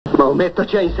Maometto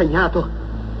ci ha insegnato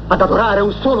ad adorare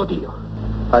un solo Dio,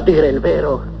 a dire il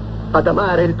vero, ad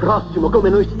amare il prossimo come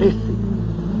noi stessi,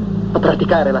 a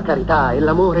praticare la carità e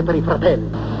l'amore per i fratelli,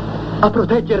 a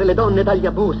proteggere le donne dagli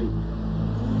abusi,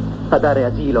 a dare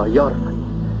asilo agli orfani,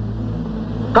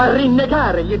 a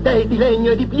rinnegare gli dei di legno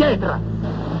e di pietra.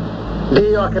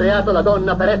 Dio ha creato la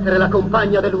donna per essere la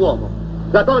compagna dell'uomo.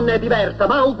 La donna è diversa,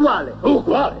 ma uguale.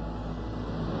 Uguale?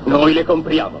 Noi le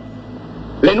compriamo,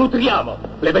 le nutriamo,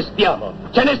 le vestiamo,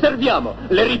 ce ne serviamo,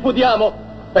 le ripudiamo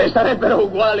e sarebbero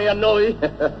uguali a noi?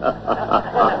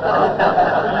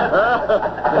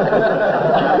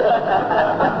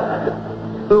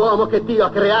 L'uomo che Dio ha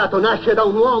creato nasce da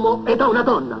un uomo e da una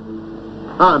donna.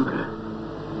 Amr,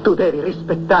 tu devi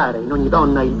rispettare in ogni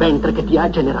donna il ventre che ti ha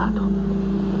generato.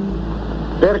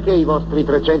 Perché i vostri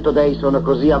 300 dei sono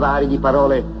così avari di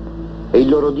parole e il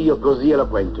loro Dio così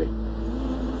eloquente?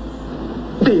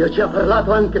 Dio ci ha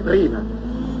parlato anche prima.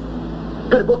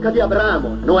 Per bocca di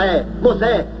Abramo, Noè,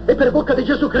 Mosè e per bocca di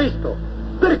Gesù Cristo.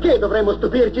 Perché dovremmo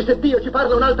stupirci se Dio ci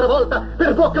parla un'altra volta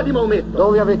per bocca di Maometto?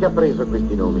 Dove avete appreso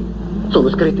questi nomi? Sono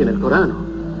scritti nel Corano.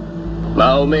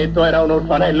 Maometto era un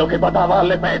orfanello che badava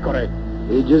alle pecore.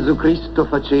 E Gesù Cristo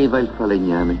faceva il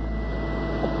falegname.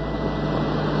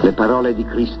 Le parole di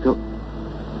Cristo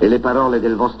e le parole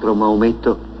del vostro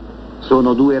Maometto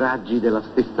sono due raggi della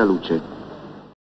stessa luce.